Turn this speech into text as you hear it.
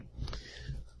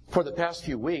For the past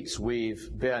few weeks, we've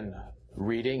been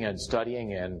reading and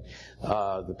studying, and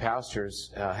the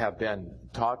pastors have been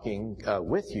talking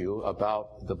with you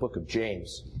about the book of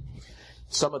James.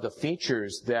 Some of the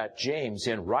features that James,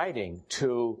 in writing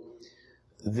to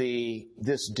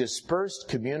this dispersed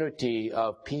community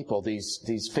of people,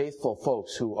 these faithful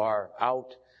folks who are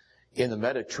out in the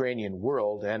Mediterranean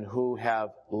world and who have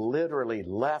literally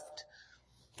left,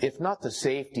 if not the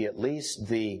safety, at least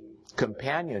the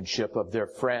companionship of their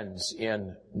friends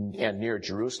in and near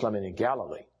Jerusalem and in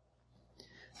Galilee.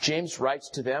 James writes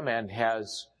to them and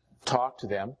has talked to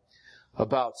them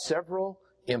about several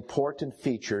important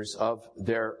features of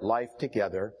their life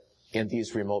together in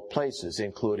these remote places,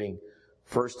 including,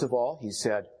 first of all, he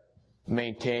said,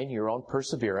 maintain your own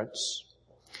perseverance.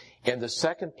 In the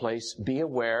second place, be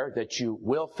aware that you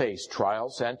will face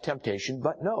trials and temptation,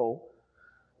 but no,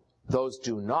 those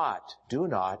do not,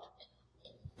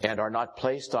 and are not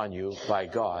placed on you by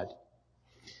God.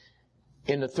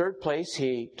 In the third place,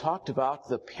 he talked about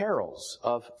the perils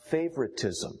of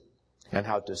favoritism and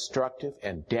how destructive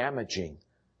and damaging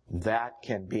that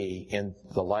can be in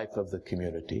the life of the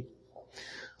community.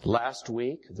 Last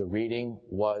week, the reading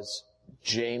was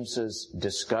James's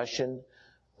discussion,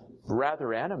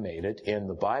 rather animated in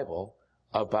the Bible,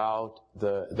 about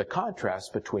the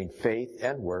contrast between faith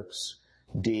and works,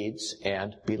 deeds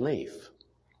and belief.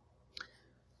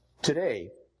 Today,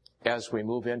 as we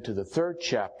move into the third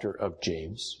chapter of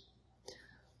James,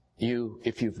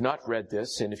 if you've not read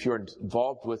this, and if you're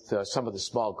involved with some of the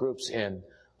small groups in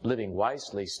Living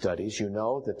Wisely studies, you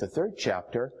know that the third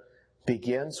chapter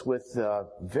begins with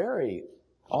very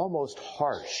almost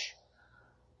harsh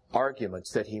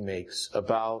arguments that he makes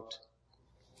about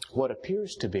what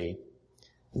appears to be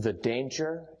the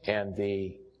danger and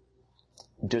the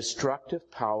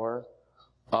destructive power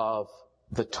of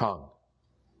the tongue.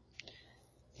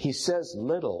 He says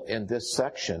little in this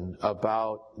section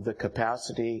about the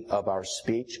capacity of our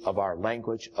speech, of our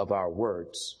language, of our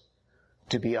words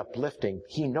to be uplifting.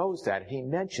 He knows that. He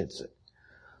mentions it.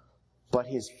 But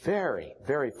he's very,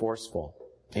 very forceful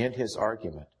in his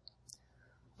argument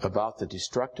about the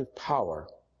destructive power,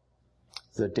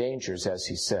 the dangers, as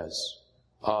he says,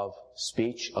 of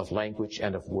speech, of language,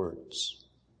 and of words.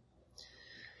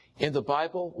 In the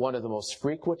Bible, one of the most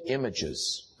frequent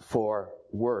images for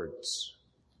words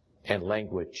and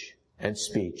language and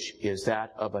speech is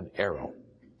that of an arrow.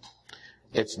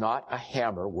 It's not a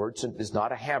hammer. Words is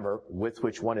not a hammer with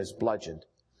which one is bludgeoned.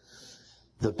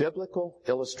 The biblical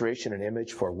illustration and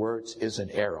image for words is an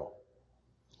arrow.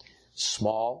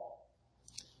 Small.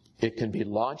 It can be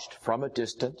launched from a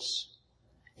distance.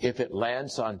 If it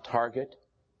lands on target,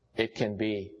 it can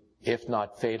be, if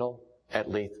not fatal, at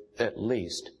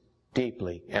least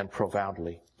deeply and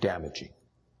profoundly damaging.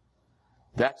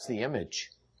 That's the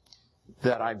image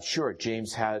that I'm sure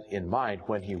James had in mind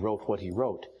when he wrote what he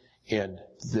wrote in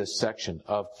this section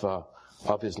of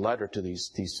his letter to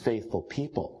these faithful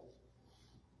people.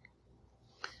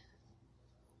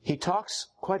 He talks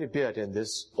quite a bit in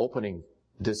this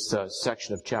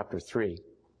section of chapter 3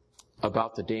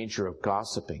 about the danger of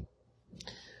gossiping.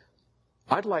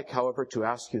 I'd like, however, to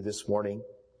ask you this morning,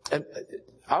 and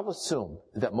I'll assume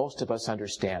that most of us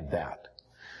understand that.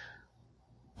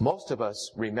 Most of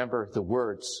us remember the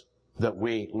words that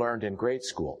we learned in grade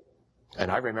school,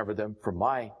 and I remember them from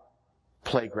my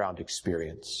playground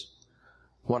experience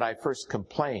when I first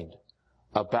complained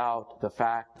about the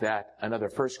fact that another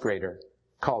first grader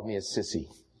called me a sissy.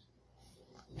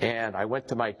 And I went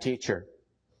to my teacher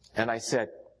and I said,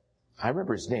 I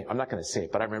remember his name. I'm not going to say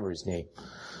it, but I remember his name.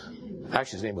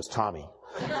 Actually, his name was Tommy.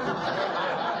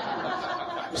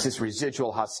 It's this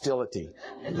residual hostility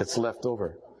that's left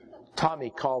over. Tommy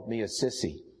called me a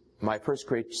sissy. My first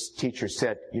grade teacher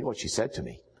said, you know what she said to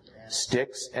me?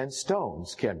 Sticks and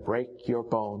stones can break your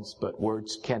bones, but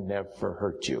words can never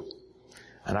hurt you.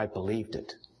 And I believed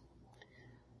it.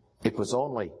 It was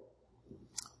only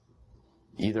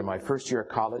either my first year of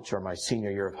college or my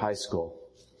senior year of high school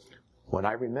when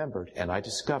I remembered and I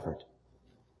discovered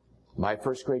my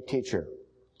first grade teacher,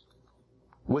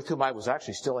 with whom I was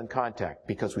actually still in contact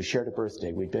because we shared a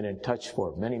birthday, we'd been in touch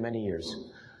for many, many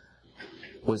years,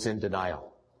 was in denial.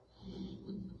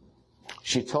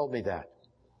 She told me that,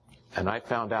 and I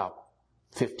found out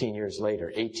 15 years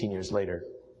later, 18 years later,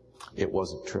 it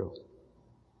wasn't true.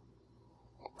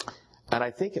 And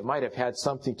I think it might have had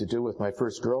something to do with my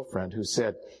first girlfriend who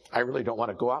said, I really don't want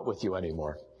to go out with you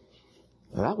anymore.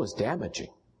 That was damaging.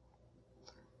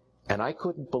 And I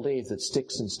couldn't believe that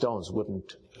sticks and stones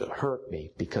wouldn't hurt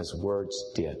me because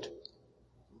words did.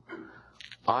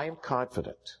 I am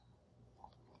confident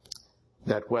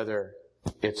that whether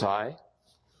it's I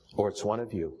or it's one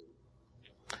of you,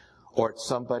 or it's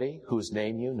somebody whose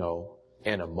name you know,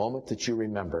 in a moment that you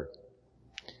remember,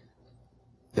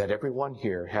 that everyone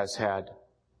here has had,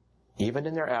 even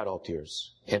in their adult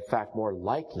years, in fact, more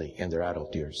likely in their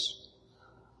adult years,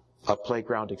 a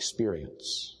playground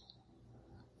experience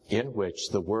in which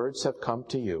the words have come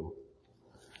to you,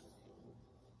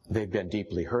 they've been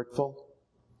deeply hurtful,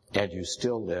 and you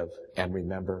still live and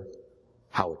remember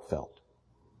how it felt.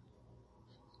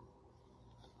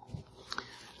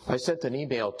 I sent an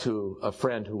email to a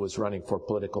friend who was running for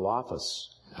political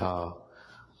office I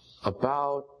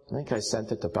think I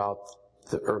sent it about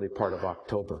the early part of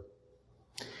October.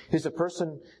 He's a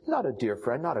person, not a dear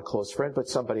friend, not a close friend, but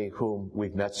somebody whom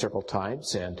we've met several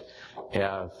times and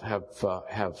have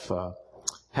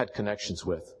had connections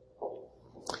with.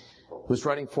 Who's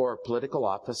running for political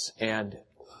office, and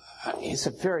he's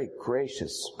a very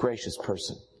gracious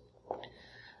person.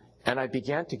 And I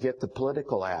began to get the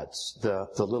political ads,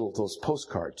 those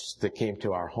postcards that came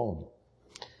to our home.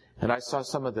 And I saw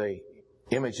some of the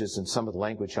images and some of the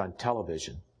language on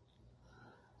television.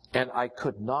 And I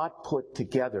could not put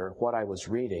together what I was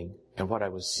reading and what I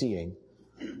was seeing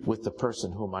with the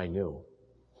person whom I knew.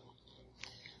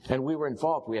 And we were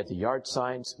involved. We had the yard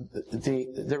signs.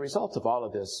 The result of all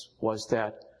of this was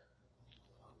that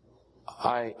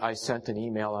I sent an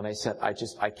email and I said,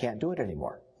 I can't do it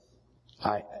anymore.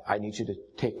 I need you to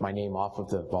take my name off of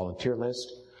the volunteer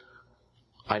list.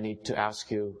 I need to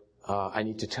ask you, I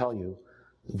need to tell you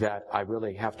that I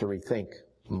really have to rethink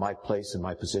my place and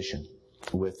my position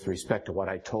with respect to what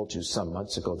I told you some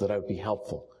months ago, that I would be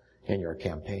helpful in your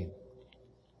campaign.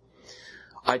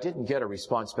 I didn't get a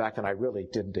response back, and I really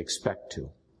didn't expect to.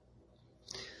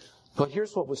 But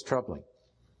here's what was troubling.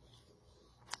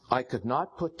 I could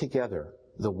not put together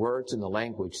the words and the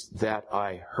language that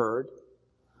I heard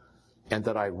and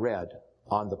that I read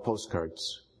on the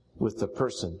postcards with the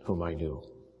person whom I knew.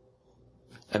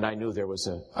 And I knew there was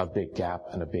a big gap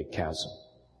and a big chasm.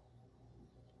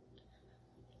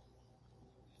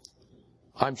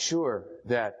 I'm sure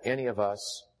that any of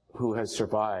us who has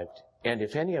survived, and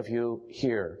if any of you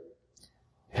here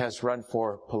has run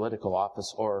for political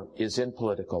office or is in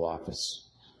political office,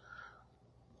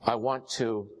 I want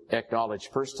to acknowledge,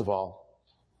 first of all,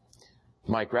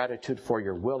 my gratitude for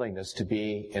your willingness to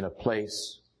be in a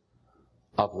place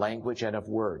of language and of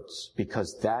words,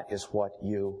 because that is what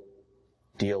you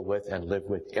deal with and live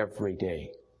with every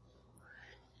day.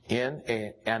 In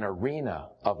an arena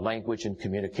of language and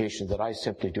communication that I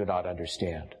simply do not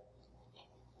understand.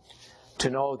 To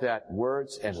know that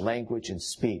words and language and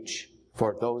speech,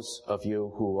 for those of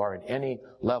you who are in any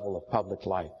level of public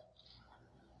life,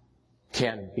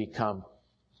 can become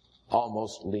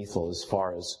almost lethal as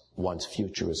far as one's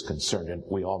future is concerned, and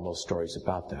we all know stories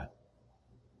about that.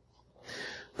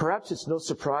 Perhaps it's no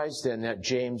surprise then that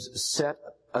James set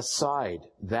aside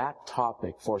that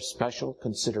topic for special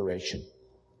consideration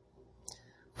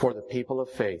for the people of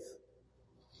faith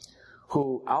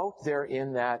who out there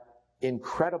in that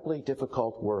incredibly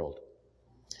difficult world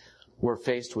were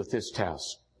faced with this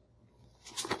task.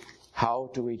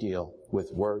 How do we deal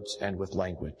with words and with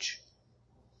language?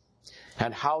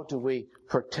 And how do we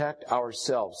protect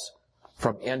ourselves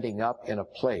from ending up in a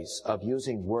place of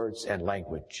using words and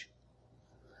language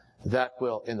that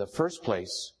will, in the first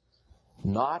place,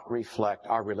 not reflect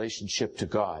our relationship to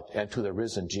God and to the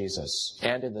risen Jesus,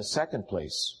 and in the second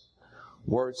place,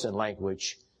 words and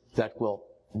language that will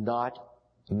not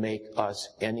make us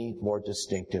any more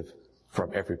distinctive from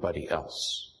everybody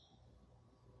else.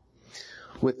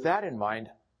 With that in mind,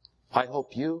 I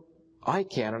hope you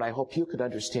could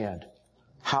understand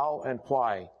how and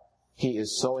why he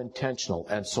is so intentional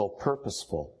and so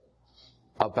purposeful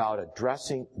about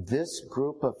addressing this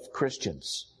group of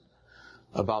Christians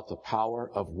about the power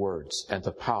of words and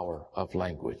the power of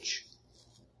language.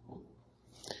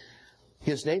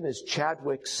 His name is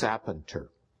Chadwick Sapenter.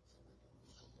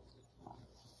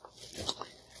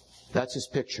 That's his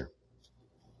picture.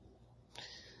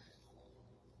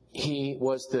 He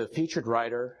was the featured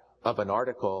writer of an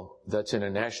article that's in a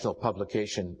national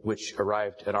publication which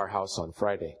arrived at our house on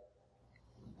Friday.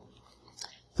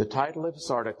 The title of his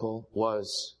article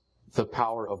was The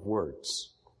Power of Words.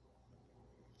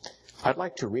 I'd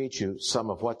like to read you some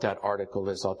of what that article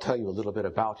is. I'll tell you a little bit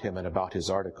about him and about his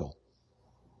article.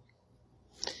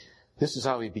 This is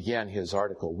how he began his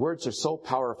article. Words are so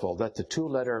powerful that the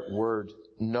two-letter word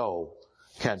no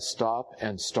can stop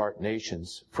and start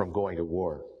nations from going to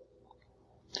war.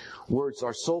 Words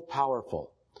are so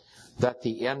powerful that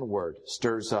the N-word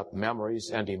stirs up memories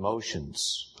and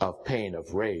emotions of pain,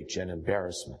 of rage, and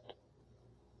embarrassment.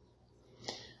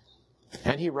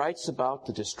 And he writes about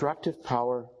the destructive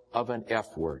power of an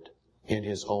F word in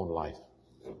his own life.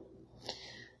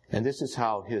 And this is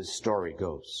how his story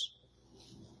goes.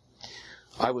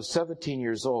 I was 17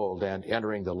 years old and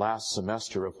entering the last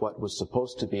semester of what was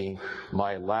supposed to be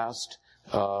my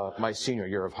senior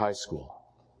year of high school.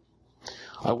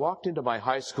 I walked into my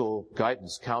high school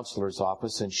guidance counselor's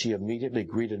office, and she immediately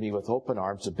greeted me with open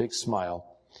arms, a big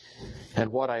smile,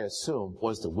 and what I assumed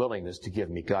was the willingness to give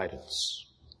me guidance.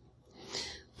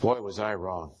 Boy, was I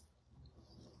wrong.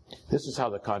 This is how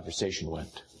the conversation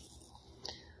went.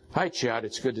 Hi, Chad,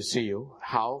 it's good to see you.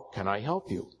 How can I help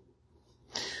you?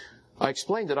 I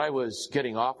explained that I was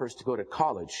getting offers to go to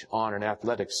college on an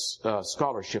athletics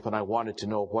scholarship, and I wanted to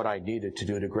know what I needed to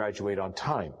do to graduate on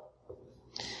time.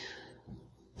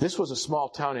 This was a small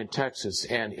town in Texas,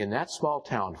 and in that small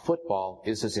town, football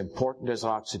is as important as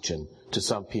oxygen to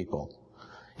some people.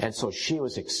 And so she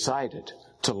was excited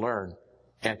to learn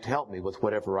and to help me with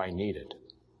whatever I needed.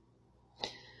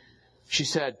 She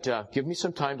said, give me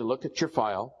some time to look at your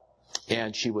file,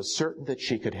 and she was certain that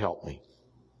she could help me.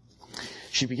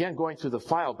 She began going through the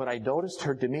file, but I noticed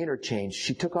her demeanor changed.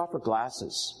 She took off her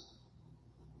glasses.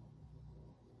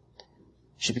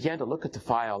 She began to look at the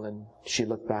file, and she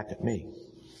looked back at me.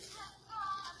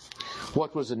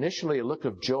 What was initially a look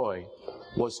of joy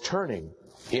was turning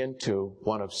into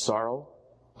one of sorrow,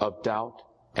 of doubt,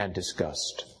 and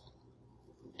disgust.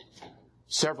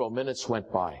 Several minutes went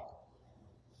by.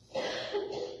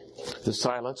 The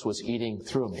silence was eating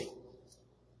through me.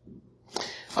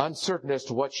 Uncertain as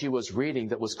to what she was reading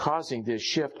that was causing this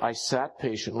shift, I sat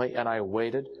patiently and I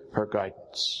awaited her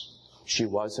guidance. She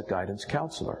was a guidance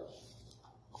counselor.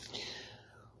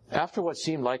 After what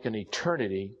seemed like an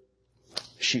eternity,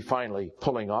 she finally,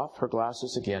 pulling off her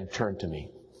glasses again, turned to me.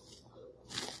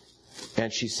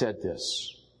 And she said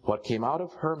this. What came out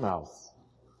of her mouth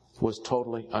was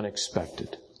totally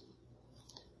unexpected.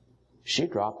 She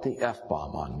dropped the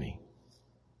F-bomb on me.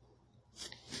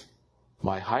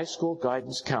 My high school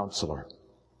guidance counselor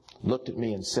looked at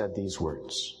me and said these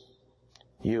words.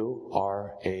 You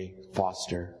are a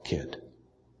foster kid.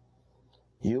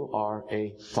 You are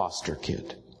a foster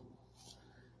kid.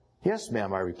 Yes,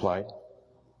 ma'am, I replied.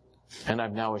 And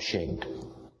I'm now ashamed.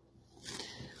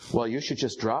 Well, you should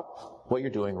just drop what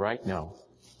you're doing right now.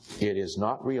 It is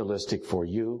not realistic for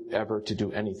you ever to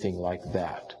do anything like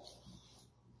that.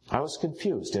 I was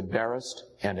confused, embarrassed,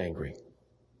 and angry.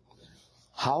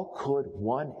 How could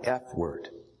one F word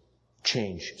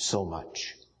change so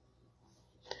much?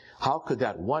 How could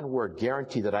that one word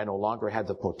guarantee that I no longer had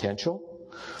the potential?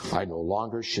 I no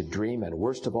longer should dream, and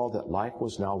worst of all, that life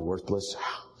was now worthless.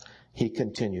 He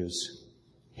continues,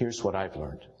 here's what I've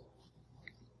learned.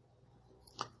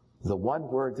 The one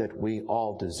word that we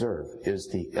all deserve is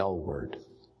the L word,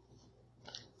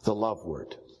 the love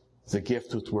word, the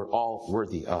gift that we're all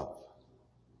worthy of,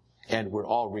 and we're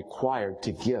all required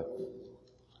to give.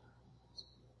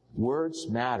 Words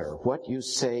matter. What you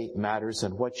say matters,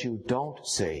 and what you don't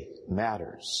say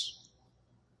matters.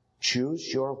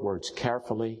 Choose your words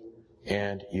carefully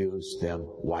and use them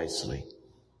wisely.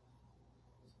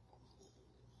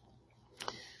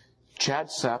 Chad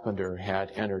Sapender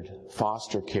had entered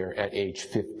foster care at age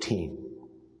 15.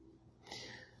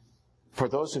 For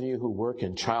those of you who work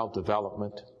in child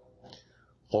development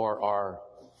or are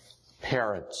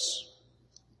parents,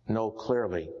 know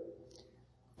clearly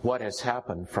what has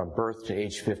happened from birth to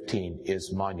age 15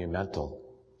 is monumental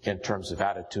in terms of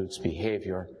attitudes,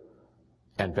 behavior,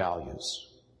 and values.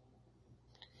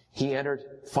 He entered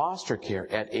foster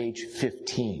care at age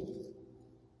 15.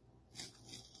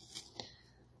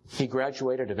 He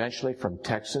graduated eventually from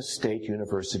Texas State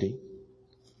University.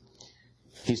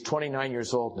 He's 29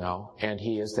 years old now, and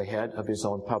he is the head of his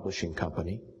own publishing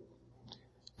company.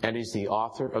 And he's the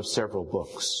author of several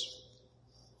books.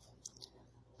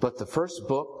 But the first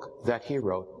book that he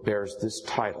wrote bears this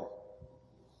title,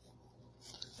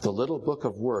 The Little Book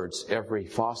of Words Every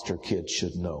Foster Kid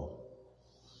Should Know.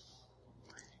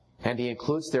 And he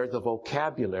includes there the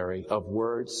vocabulary of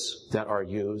words that are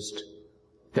used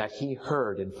that he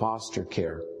heard in foster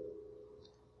care,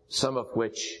 some of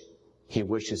which he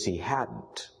wishes he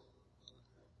hadn't,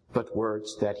 but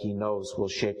words that he knows will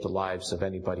shape the lives of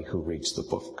anybody who reads the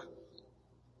book.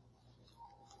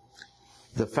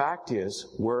 The fact is,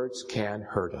 words can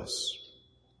hurt us.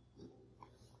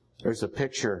 There's a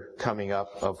picture coming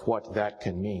up of what that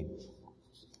can mean.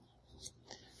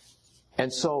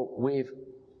 And so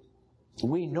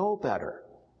we know better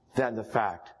than the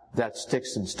fact that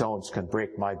sticks and stones can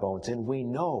break my bones, and we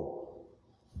know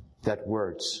that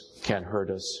words can hurt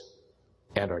us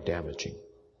and are damaging.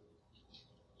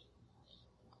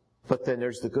 But then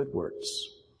there's the good words,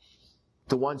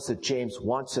 the ones that James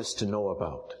wants us to know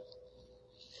about.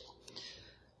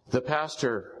 The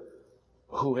pastor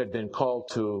who had been called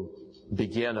to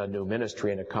begin a new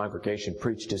ministry in a congregation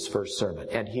preached his first sermon,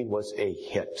 and he was a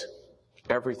hit.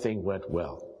 Everything went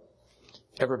well.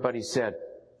 Everybody said,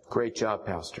 "Great job,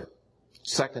 Pastor."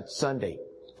 Second Sunday,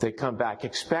 they come back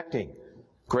expecting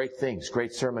great things,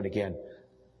 great sermon again.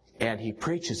 And he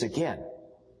preaches again,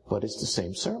 but it's the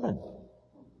same sermon.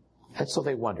 And so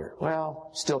they wonder,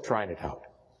 well, still trying it out.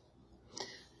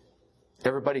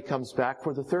 Everybody comes back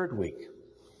for the third week,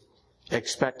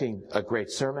 expecting a great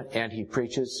sermon, and he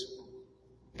preaches,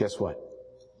 guess what?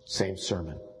 Same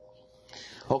sermon.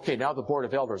 Okay, now the board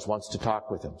of elders wants to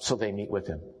talk with him, so they meet with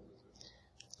him.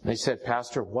 They said,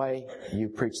 "Pastor, why you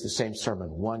preach the same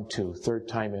sermon 1, 2, third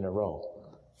time in a row?"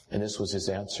 And this was his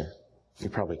answer. You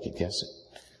probably could guess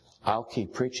it. "I'll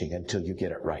keep preaching until you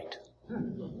get it right."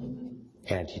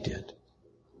 And he did.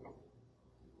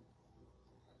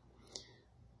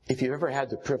 If you've ever had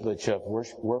the privilege of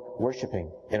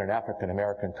worshiping in an African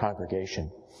American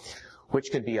congregation,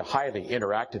 which can be a highly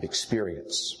interactive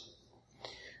experience,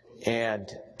 and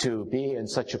to be in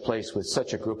such a place with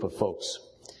such a group of folks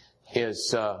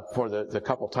is, for the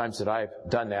couple times that I've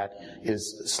done that,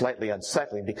 is slightly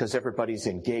unsettling because everybody's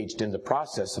engaged in the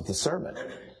process of the sermon.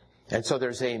 And so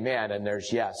there's amen, and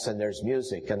there's yes, and there's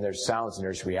music, and there's sounds, and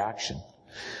there's reaction.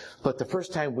 But the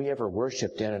first time we ever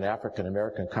worshiped in an African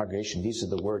American congregation, these are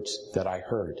the words that I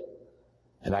heard.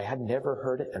 And I had never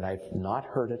heard it, and I've not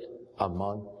heard it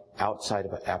outside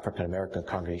of an African American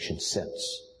congregation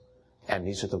since. And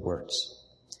these are the words.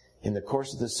 In the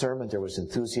course of the sermon, there was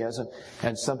enthusiasm,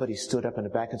 and somebody stood up in the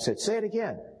back and said, "Say it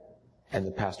again." And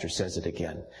the pastor says it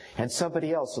again. And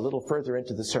somebody else, a little further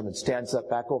into the sermon, stands up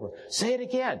back over, "Say it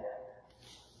again."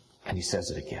 And he says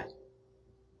it again.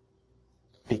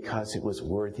 Because it was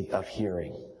worthy of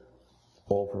hearing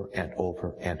over and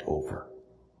over and over.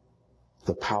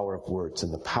 The power of words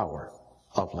and the power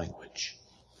of language.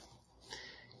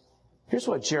 Here's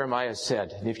what Jeremiah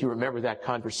said. And if you remember that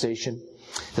conversation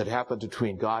that happened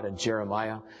between God and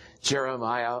Jeremiah,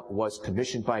 Jeremiah was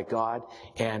commissioned by God,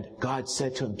 and God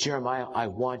said to him, "Jeremiah, I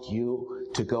want you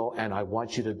to go and I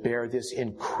want you to bear this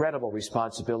incredible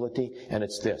responsibility, and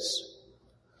it's this.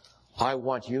 I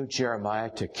want you, Jeremiah,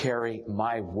 to carry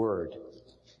my word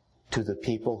to the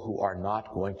people who are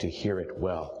not going to hear it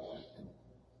well."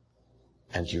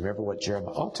 And do you remember what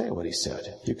Jeremiah, I'll tell you what he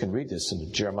said. You can read this in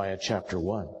Jeremiah chapter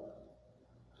 1.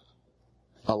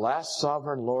 "Alas,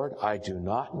 sovereign Lord, I do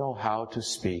not know how to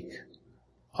speak.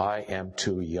 I am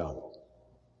too young."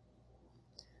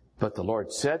 But the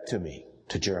Lord said to me,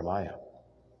 to Jeremiah,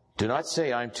 "Do not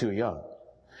say I'm too young.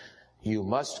 You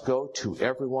must go to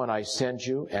everyone I send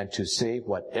you and to say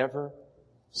whatever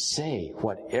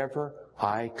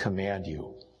I command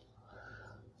you.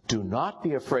 Do not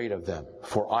be afraid of them,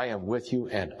 for I am with you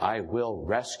and I will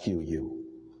rescue you."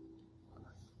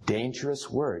 Dangerous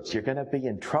words. You're going to be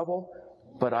in trouble,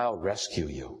 but I'll rescue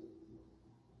you.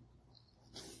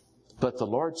 But the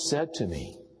Lord said to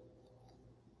me,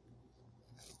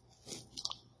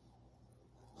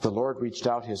 the Lord reached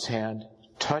out his hand,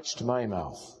 touched my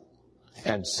mouth,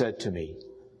 and said to me,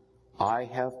 "I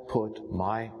have put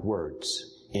my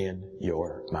words in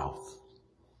your mouth."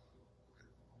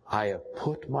 I have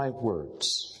put my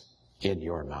words in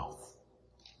your mouth.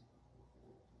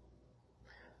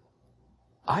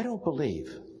 I don't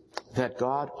believe that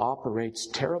God operates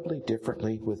terribly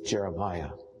differently with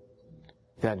Jeremiah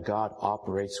than God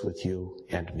operates with you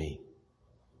and me.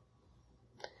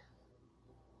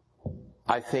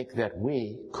 I think that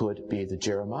we could be the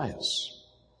Jeremiahs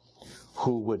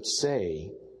who would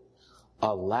say,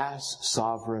 "Alas,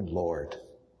 sovereign Lord,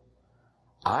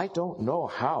 I don't know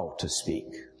how to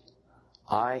speak.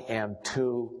 I am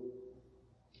too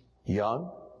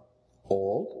young,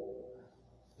 old,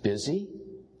 busy,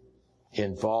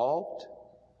 involved,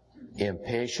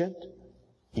 impatient."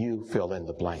 You fill in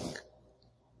the blank.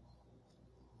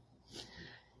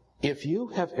 If you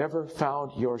have ever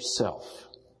found yourself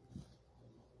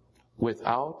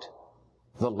without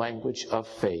the language of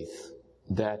faith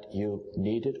that you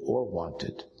needed or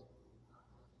wanted,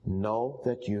 know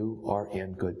that you are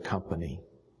in good company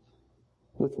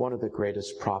with one of the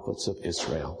greatest prophets of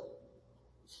Israel.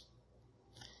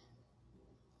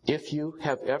 If you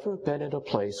have ever been in a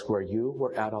place where you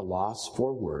were at a loss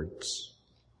for words,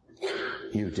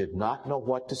 you did not know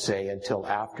what to say until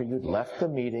after you'd left the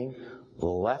meeting,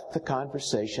 left the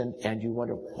conversation, and you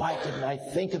wonder, "Why didn't I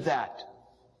think of that?"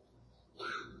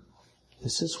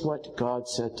 This is what God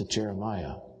said to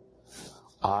Jeremiah.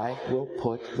 I will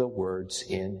put the words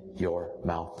in your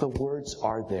mouth. The words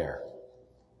are there.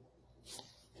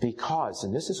 Because,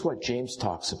 and this is what James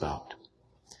talks about,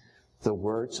 The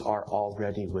words are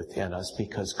already within us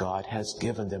because God has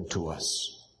given them to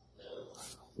us.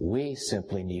 We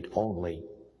simply need only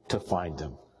to find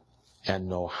them and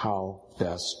know how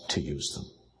best to use them.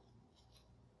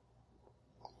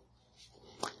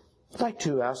 I'd like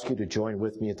to ask you to join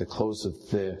with me at the close of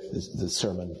the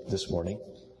sermon this morning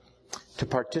to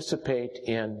participate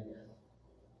in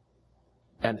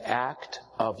an act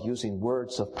of using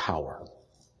words of power.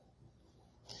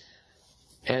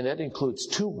 And that includes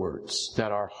two words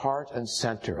that are heart and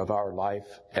center of our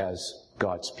life as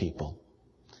God's people: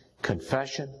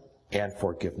 confession and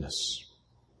forgiveness.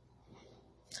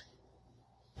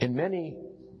 In many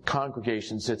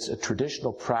congregations, it's a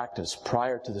traditional practice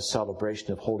prior to the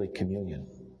celebration of Holy Communion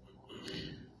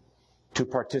to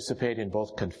participate in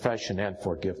both confession and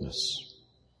forgiveness.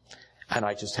 And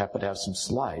I just happen to have some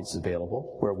slides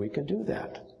available where we can do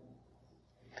that.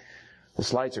 The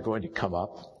slides are going to come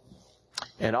up.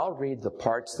 And I'll read the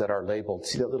parts that are labeled.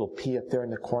 See that little P up there in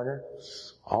the corner?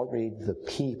 I'll read the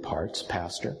P parts,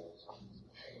 Pastor.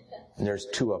 And there's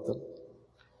two of them.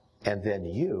 And then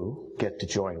you get to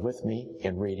join with me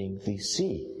in reading the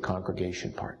C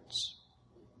congregation parts.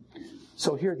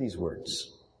 So hear these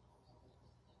words.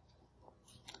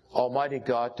 Almighty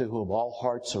God, to whom all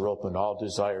hearts are open, all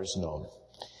desires known,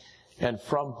 and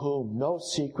from whom no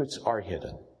secrets are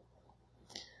hidden,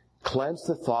 cleanse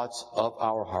the thoughts of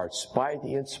our hearts by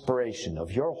the inspiration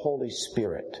of your Holy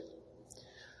Spirit,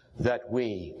 that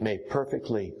we may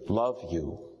perfectly love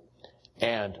you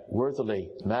and worthily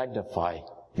magnify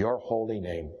your holy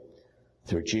name,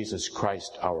 through Jesus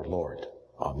Christ our Lord.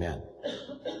 Amen.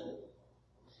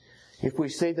 If we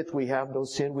say that we have no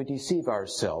sin, we deceive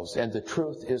ourselves, and the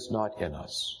truth is not in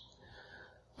us.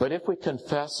 But if we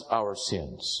confess our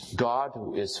sins, God,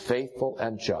 who is faithful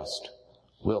and just,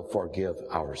 will forgive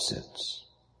our sins.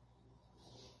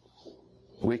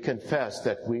 We confess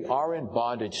that we are in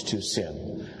bondage to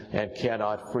sin and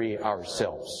cannot free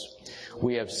ourselves.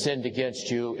 We have sinned against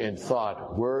you in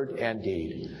thought, word, and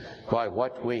deed, by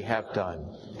what we have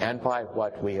done and by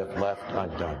what we have left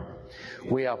undone.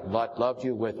 We have not loved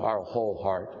you with our whole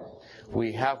heart.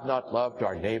 We have not loved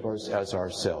our neighbors as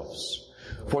ourselves.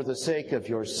 For the sake of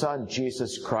your Son,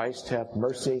 Jesus Christ, have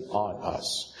mercy on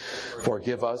us.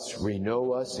 Forgive us,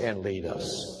 renew us, and lead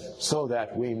us, so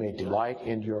that we may delight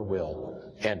in your will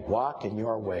and walk in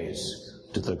your ways,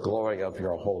 to the glory of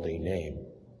your holy name.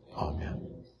 Amen.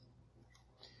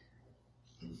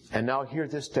 And now hear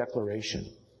this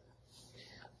declaration.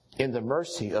 In the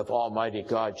mercy of Almighty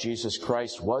God, Jesus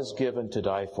Christ was given to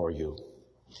die for you.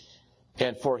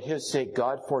 And for his sake,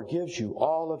 God forgives you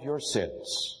all of your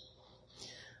sins.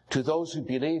 To those who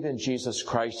believe in Jesus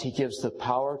Christ, he gives the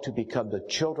power to become the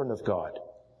children of God.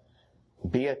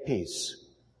 Be at peace.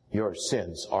 Your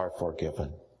sins are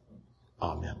forgiven.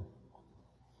 Amen.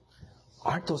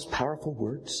 Aren't those powerful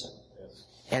words?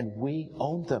 And we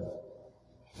own them.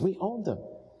 We own them.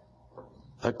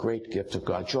 A great gift of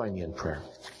God. Join me in prayer.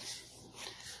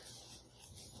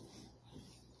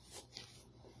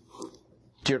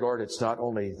 Dear Lord, it's not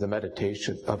only the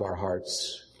meditation of our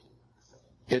hearts,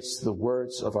 it's the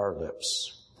words of our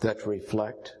lips that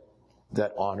reflect,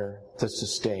 that honor, that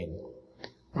sustain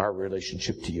our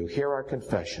relationship to you. Hear our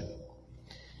confession.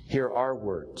 Hear our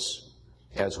words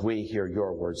as we hear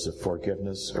your words of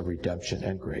forgiveness, of redemption,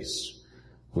 and grace.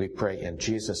 We pray in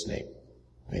Jesus' name.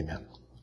 Amen.